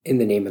In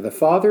the name of the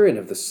Father, and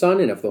of the Son,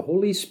 and of the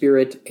Holy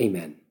Spirit,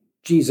 Amen.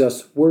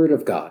 Jesus, Word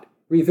of God,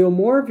 reveal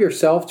more of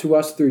yourself to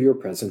us through your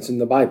presence in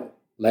the Bible.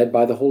 Led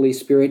by the Holy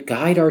Spirit,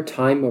 guide our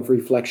time of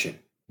reflection.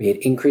 May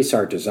it increase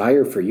our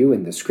desire for you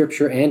in the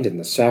Scripture and in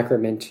the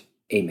sacrament.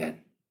 Amen.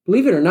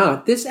 Believe it or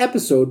not, this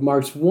episode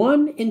marks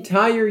one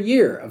entire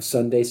year of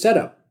Sunday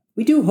Setup.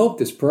 We do hope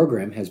this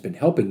program has been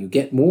helping you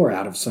get more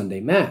out of Sunday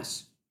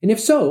Mass. And if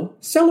so,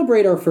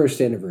 celebrate our first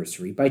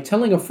anniversary by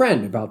telling a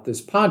friend about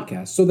this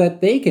podcast so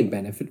that they can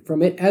benefit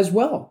from it as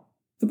well.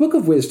 The Book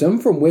of Wisdom,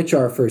 from which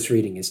our first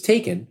reading is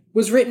taken,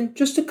 was written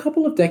just a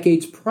couple of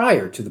decades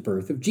prior to the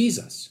birth of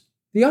Jesus.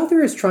 The author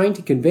is trying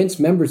to convince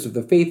members of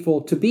the faithful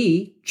to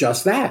be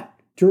just that,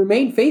 to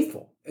remain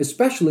faithful,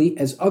 especially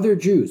as other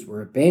Jews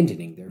were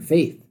abandoning their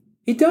faith.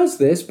 He does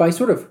this by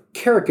sort of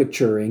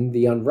caricaturing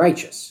the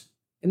unrighteous.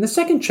 In the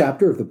second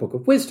chapter of the Book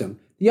of Wisdom,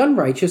 the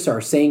unrighteous are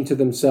saying to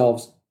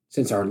themselves,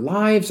 "Since our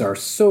lives are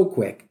so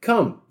quick,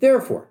 come,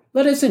 therefore,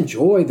 let us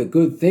enjoy the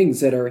good things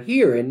that are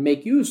here and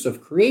make use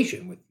of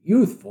creation with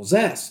youthful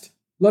zest.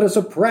 Let us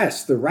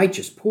oppress the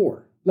righteous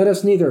poor. Let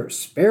us neither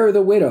spare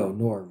the widow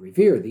nor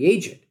revere the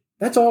aged."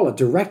 That's all a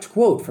direct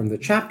quote from the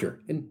chapter,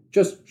 and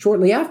just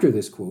shortly after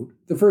this quote,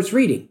 the first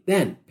reading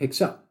then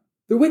picks up.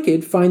 "The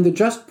wicked find the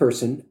just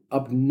person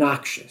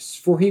obnoxious,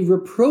 for he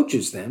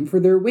reproaches them for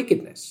their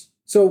wickedness."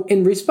 So,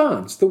 in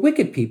response, the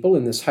wicked people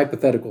in this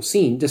hypothetical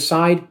scene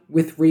decide,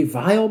 with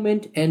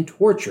revilement and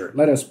torture,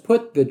 let us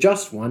put the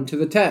just one to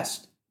the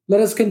test.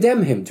 Let us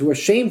condemn him to a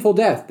shameful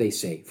death, they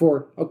say,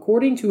 for,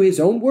 according to his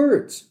own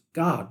words,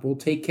 God will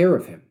take care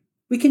of him.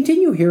 We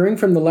continue hearing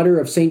from the letter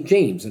of St.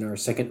 James in our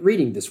second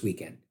reading this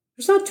weekend.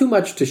 There's not too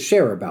much to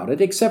share about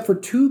it except for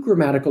two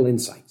grammatical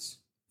insights.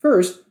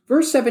 First,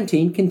 verse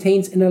 17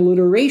 contains an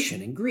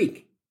alliteration in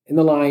Greek. In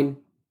the line,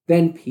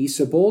 "Then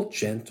peaceable,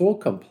 gentle,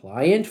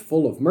 compliant,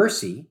 full of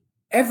mercy,"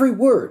 every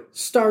word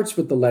starts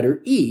with the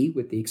letter E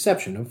with the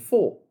exception of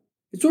full.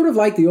 It's sort of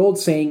like the old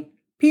saying,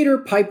 Peter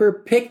Piper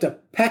picked a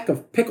peck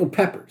of pickled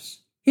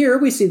peppers. Here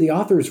we see the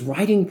author's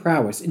writing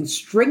prowess in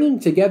stringing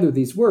together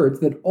these words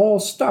that all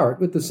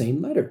start with the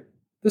same letter.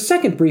 The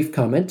second brief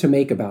comment to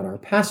make about our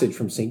passage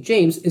from St.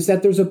 James is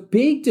that there's a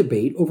big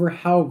debate over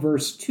how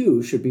verse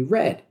 2 should be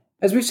read.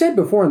 As we said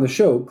before on the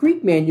show,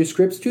 Greek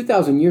manuscripts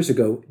 2,000 years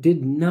ago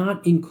did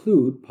not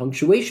include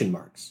punctuation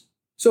marks.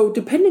 So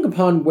depending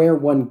upon where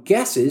one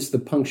guesses the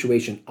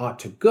punctuation ought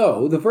to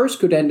go, the verse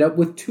could end up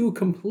with two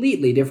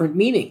completely different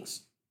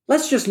meanings.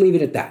 Let's just leave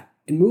it at that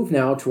and move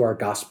now to our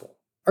gospel.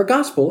 Our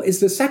gospel is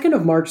the second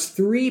of Mark's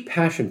three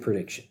passion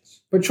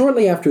predictions. But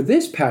shortly after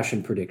this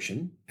passion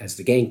prediction, as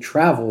the gang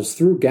travels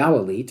through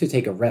Galilee to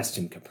take a rest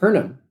in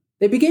Capernaum,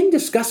 they begin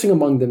discussing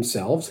among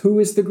themselves who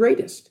is the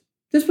greatest.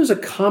 This was a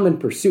common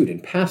pursuit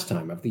and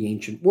pastime of the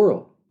ancient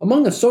world.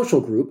 Among a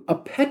social group, a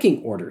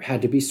pecking order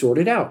had to be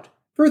sorted out.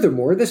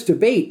 Furthermore, this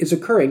debate is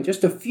occurring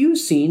just a few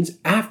scenes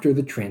after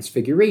the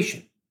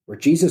Transfiguration, where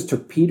Jesus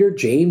took Peter,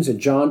 James, and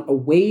John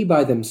away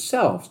by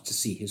themselves to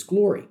see his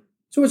glory.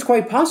 So it's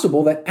quite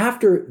possible that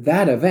after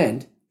that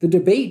event, the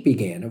debate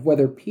began of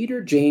whether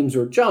Peter, James,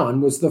 or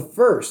John was the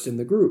first in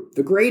the group,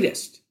 the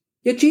greatest.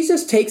 Yet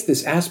Jesus takes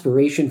this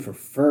aspiration for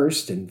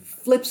first and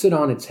flips it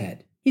on its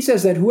head. He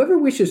says that whoever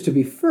wishes to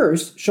be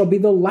first shall be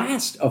the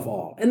last of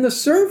all and the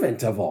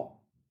servant of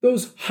all.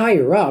 Those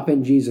higher up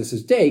in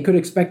Jesus' day could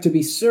expect to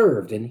be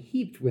served and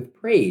heaped with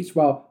praise,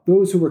 while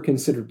those who were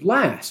considered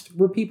last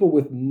were people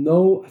with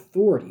no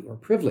authority or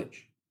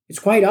privilege. It's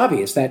quite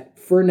obvious that,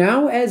 for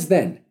now as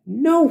then,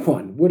 no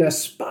one would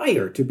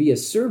aspire to be a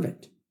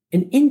servant.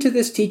 And into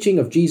this teaching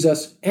of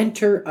Jesus,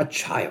 enter a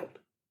child.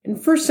 In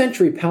first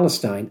century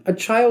Palestine, a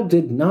child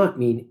did not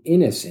mean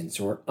innocence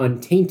or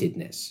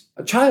untaintedness.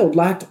 A child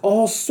lacked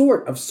all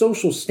sort of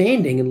social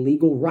standing and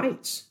legal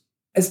rights.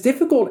 As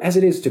difficult as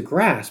it is to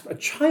grasp, a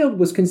child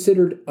was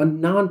considered a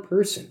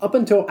non-person up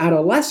until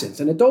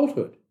adolescence and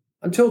adulthood.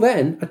 Until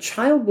then, a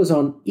child was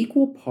on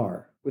equal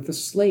par with a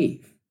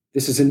slave.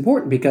 This is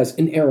important because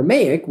in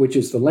Aramaic, which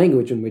is the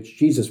language in which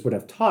Jesus would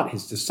have taught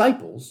his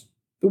disciples,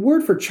 the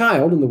word for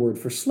child and the word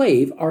for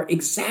slave are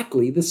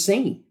exactly the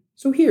same.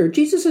 So here,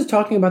 Jesus is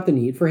talking about the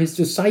need for his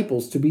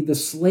disciples to be the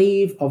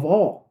slave of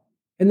all.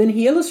 And then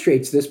he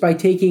illustrates this by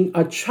taking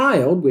a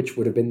child, which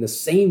would have been the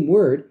same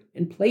word,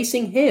 and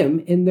placing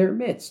him in their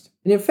midst.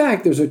 And in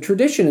fact, there's a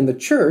tradition in the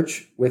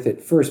church, with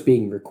it first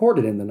being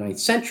recorded in the 9th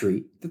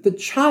century, that the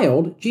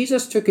child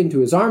Jesus took into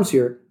his arms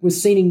here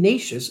was St.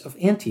 Ignatius of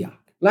Antioch.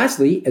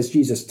 Lastly, as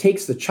Jesus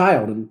takes the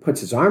child and puts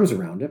his arms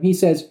around him, he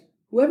says,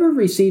 "Whoever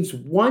receives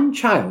one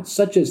child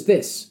such as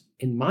this,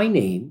 in my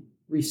name,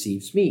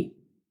 receives me."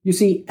 You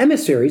see,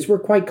 emissaries were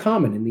quite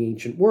common in the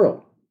ancient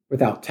world.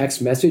 Without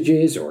text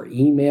messages or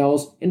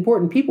emails,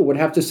 important people would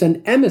have to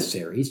send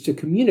emissaries to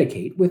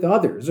communicate with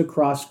others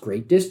across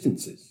great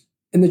distances.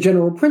 And the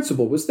general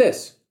principle was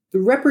this: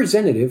 the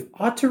representative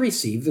ought to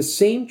receive the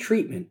same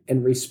treatment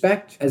and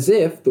respect as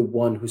if the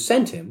one who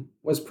sent him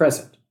was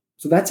present.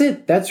 So that's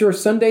it. That's your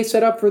Sunday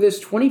setup for this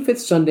 25th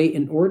Sunday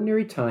in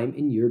Ordinary Time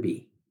in Year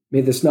B.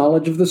 May this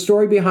knowledge of the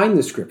story behind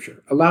the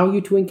Scripture allow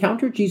you to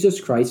encounter Jesus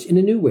Christ in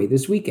a new way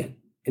this weekend.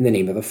 In the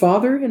name of the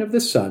Father, and of the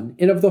Son,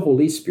 and of the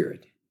Holy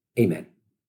Spirit. Amen.